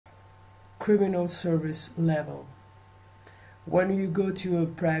criminal service level. When you go to a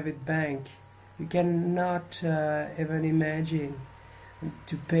private bank, you cannot even imagine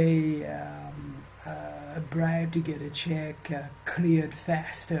to pay a bribe to get a check cleared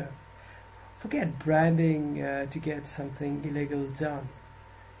faster. Forget bribing to get something illegal done.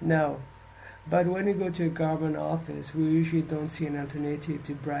 No. But when you go to a government office, we usually don't see an alternative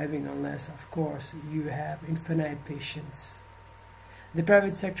to bribing unless, of course, you have infinite patience. The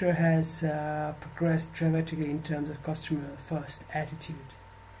private sector has progressed dramatically in terms of customer-first attitude.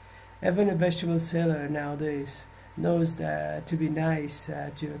 Even a vegetable seller nowadays knows that to be nice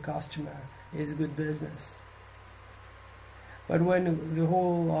to a customer is good business. But when the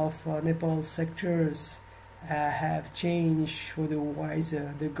whole of Nepal's sectors have changed for the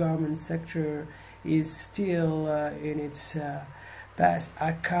wiser, the government sector is still in its past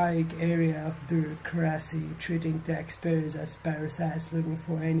archaic area of bureaucracy, treating taxpayers as parasites looking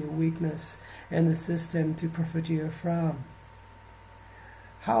for any weakness in the system to profiteer from.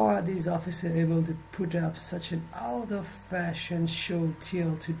 How are these officers able to put up such an out-of-fashion show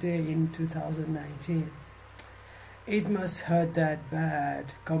till today in 2019? It must hurt that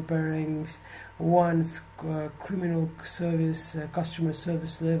bad, comparing one's criminal service, customer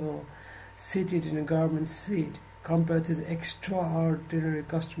service level seated in a government seat compared to the extraordinary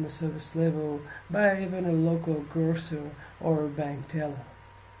customer service level by even a local grocer or a bank teller.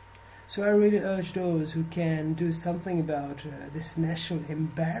 So I really urge those who can do something about this national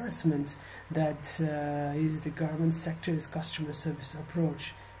embarrassment that is the government sector's customer service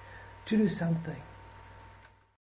approach to do something.